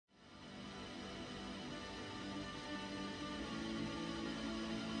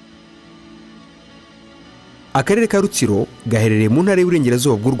Akarere ka Rutsiro gaherereye mu ntara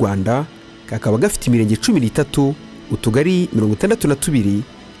y'Uburengerazuba bw'u Rwanda, kakaba gafite imirenge 13, utugari 62,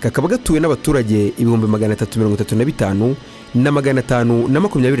 kakaba gatuwe n'abaturage 335 na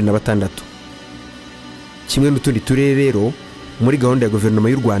 526. Kimwe n'utundi turere rero, muri gahunda ya guverinoma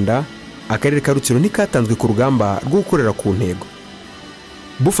y'u Rwanda, Akarere ka Rutsiro ntikatanzwe ku rugamba rwo gukorera ku ntego.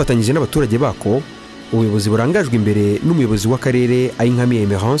 Bufatanyije n'abaturage bako, ubuyobozi burangajwe imbere n'umuyobozi w'akarere Ayinkamiye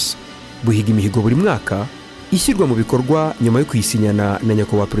Emerance, buhiga imihigo buri mwaka ishyirwa mu bikorwa nyuma yo kuyisinyana na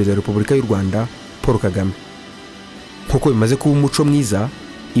nyakubahwa Perezida wa Repubulika y'u Rwanda Paul Kagame. Nk'uko bimaze kuba umuco mwiza,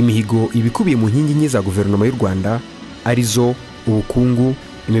 imihigo ibikubiye mu nkingi nke za guverinoma y'u Rwanda arizo ubukungu,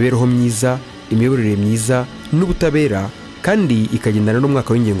 imibereho myiza, imiyoborere myiza n'ubutabera, kandi ikagendana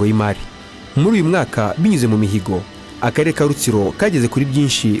n'umwaka w'ingengo y'imari. Muri uyu mwaka binyuze mu mihigo, Akarere ka Rutsiro kageze kuri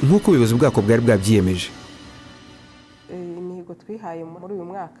byinshi nk'uko ubuyobozi bwako bwari bwabyiyemeje. Imihigo twihaye muri uyu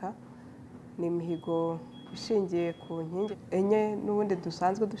mwaka ni imihigo ishingiye ku nkingi enye n'ubundi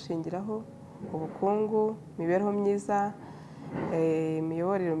dusanzwe dushingiraho: ubukungu, imibereho myiza,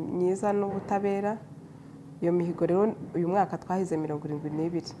 imiyoborere myiza n'ubutabera. Iyo mihigo rero uyu mwaka twahize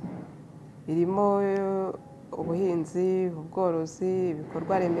 72, irimo ubuhinzi, ubworozi,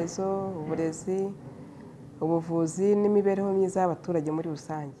 ibikorwa remezo, uburezi, ubuvuzi n'imibereho myiza y'abaturage muri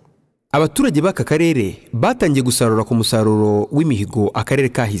rusange. Abaturage b'aka karere batangiye gusarura ku musaruro w'imihigo akarere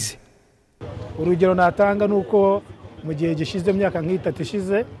kahize. Urugero natanga nuko mu gihe gishize myaka nk'itatu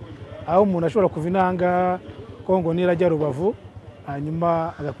ishize, aho umuntu ashobora kuva inanga Kongo nirajya Rubavu,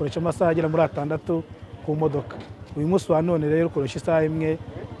 hanyuma agakoresha amasaha agera muri 6 ku modoka. Uyu munsi wa none rero ukoresha isaha imwe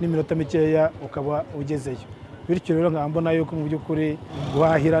n'iminota mikeya ukaba ugezeyo. Bityo rero nkambona yuko mu by'ukuri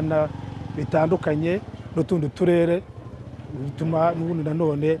guhahirana bitandukanye n'utundi turere bituma n'ubundi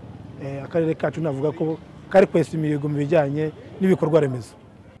nanone akarere kacu navuga ko kari kwesa imihigo mu bijyanye n'ibikorwa remezo.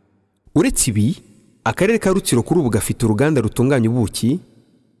 Uretse ibi, Akarere ka Rutsiro kuri ubu gafite uruganda rutunganya ubuki,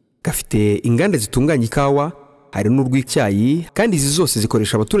 gafite inganda zitunganya ikawa, hari n'urw'icyayi, kandi izi zose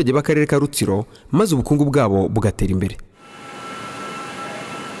zikoresha abaturage b'Akarere ka Rutsiro maze ubukungu bwabo bugatera imbere.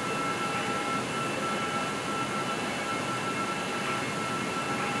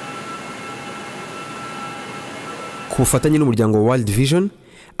 Ku bufatanye n'umuryango wa World Vision,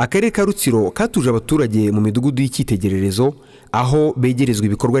 Akarere ka Rutsiro katuje abaturage mu midugudu y'icyitegererezo, aho begerezwa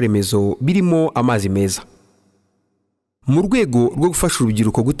ibikorwa remezo birimo amazi meza. Mu rwego rwo gufasha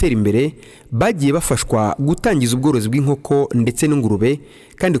urubyiruko gutera imbere, bagiye bafashwa gutangiza ubworozi bw'inkoko ndetse n'ingurube,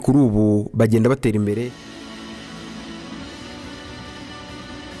 kandi kuri ubu bagenda batera imbere.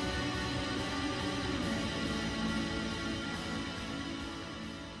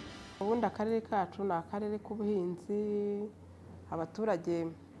 Ubundi akarere kacu ni akarere k'ubuhinzi. Abaturage,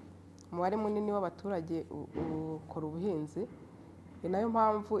 umubare munini w'abaturage ukora ubuhinzi, ni nayo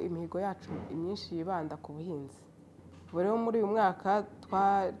mpamvu imihigo yacu imyinshi yibanda ku buhinzi. Rero muri uyu mwaka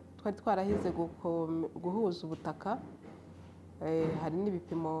twari twarahize guhuza ubutaka, hari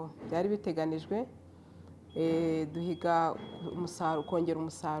n'ibipimo byari biteganijwe, duhiga kongera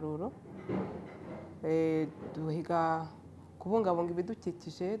umusaruro, duhiga kubungabunga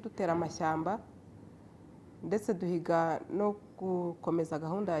ibidukikije dutera amashyamba, ndetse duhiga no gukomeza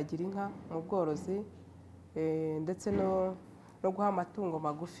gahunda ya gira inka mu bworozi, ndetse no guha amatungo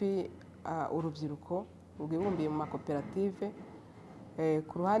magufi urubyiruko rwibumbiye mu makoperative.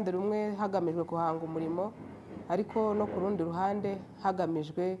 Ku ruhande rumwe hagamijwe guhanga umurimo, ariko no ku rundi ruhande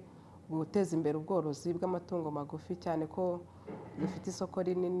hagamijwe guteza imbere ubworozi bw'amatungo magufi, cyane ko dufite isoko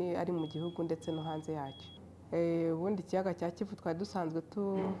rinini ari mu gihugu ndetse no hanze yacyo. Ubundi ikiyaga cya Kivu twari dusanzwe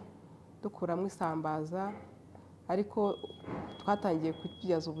dukuramo isambaza, ariko twatangiye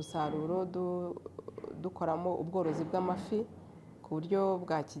kubyaza umusaruro dukoramo ubworozi bw'amafi ku buryo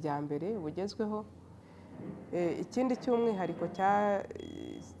bwa kijyambere bugezweho. Ikindi cy'umwihariko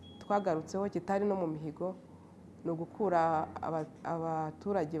twagarutseho kitari no mu mihigo, ni ugukura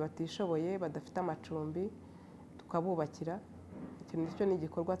abaturage batishoboye badafite amacumbi tukabubakira. Iki nicyo ni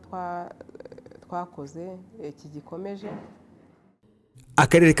igikorwa twakoze kigikomeje.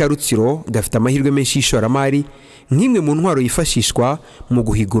 Akarere ka Rutsiro gafite amahirwe menshi y'ishoramari, nk'imwe mu ntwaro yifashishwa mu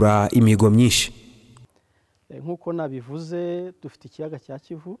guhigura imihigo myinshi. Nk'uko nabivuze, dufite ikiyaga cya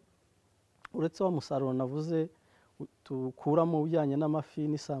Kivu. Uretse wa musaruro navuze tukuramo ujyanye n'amafi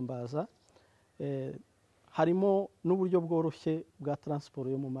n'isambaza, harimo n'uburyo bworoshye bwa transport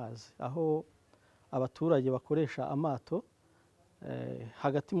yo mu mazi, aho abaturage bakoresha amato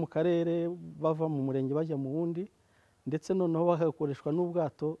hagati mu karere bava mu murenge bajya mu wundi, ndetse noneho bagakoreshwa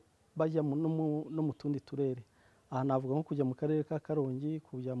n'ubwato bajya no mu tundi turere. Aha navuga nko kujya mu karere ka Karongi,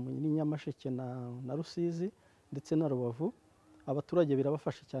 kujya muri Nyamasheke na Rusizi ndetse na Rubavu, abaturage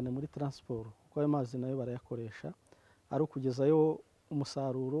birabafasha cyane muri transport kuko ayo mazi nayo barayakoresha ari ukugezayo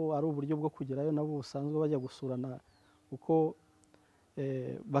umusaruro, ari uburyo bwo kugerayo nabo busanzwe bajya gusurana uko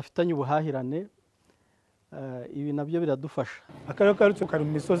bafitanye ubuhahirane. Ibi nabyo biradufasha. Akarere ka Rutsiro kari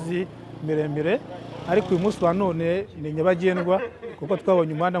mu misozi miremire, ariko uyu munsi wa none ni nyabagendwa kuko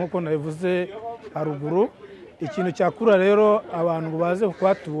twabonye umuhanda nk'uko nabivuze haruguru. Ikintu cyakura rero abantu baze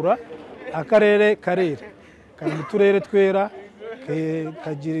kuhatura, akarere kari mu turere twera,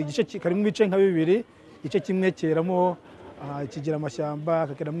 kagira igice karimo ibice nka bibiri, igice kimwe keramo kigira amashyamba,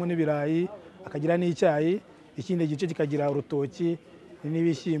 akageramo n'ibirayi, akagira n'icyayi, ikindi gice kikagira urutoki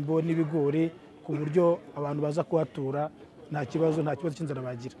n'ibishyimbo n'ibigori, ku buryo abantu baza kuhatura nta kibazo cy'inzara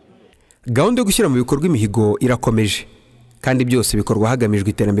bagira. Gahunda yo gushyira mu bikorwa imihigo irakomeje, kandi byose bikorwa hagamijwe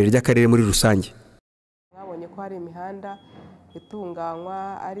iterambere ry'akarere muri rusange. Mwabonye ko hari imihanda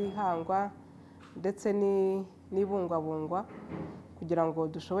itunganywa, ari ihangwa ndetse n'ibungwabungwa kugira ngo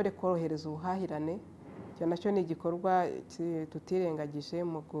dushobore korohereza ubuhahirane. Icyo nacyo ni igikorwa tutirengagije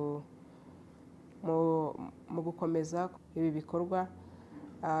mu gukomeza ibi bikorwa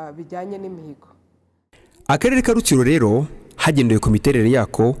bijyanye n'imihigo. Akarere ka Rutsiro rero hagendewe ku miterere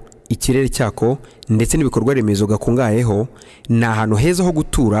yako, ikirere cyako ndetse n'ibikorwa remezo gakungayeho, ni ahantu heza ho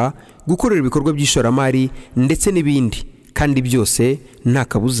gutura, gukorera ibikorwa by'ishoramari ndetse n'ibindi, kandi byose nta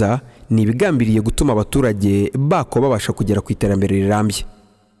kabuza ni ibigambiriye gutuma abaturage bako babasha kugera ku iterambere rirambye.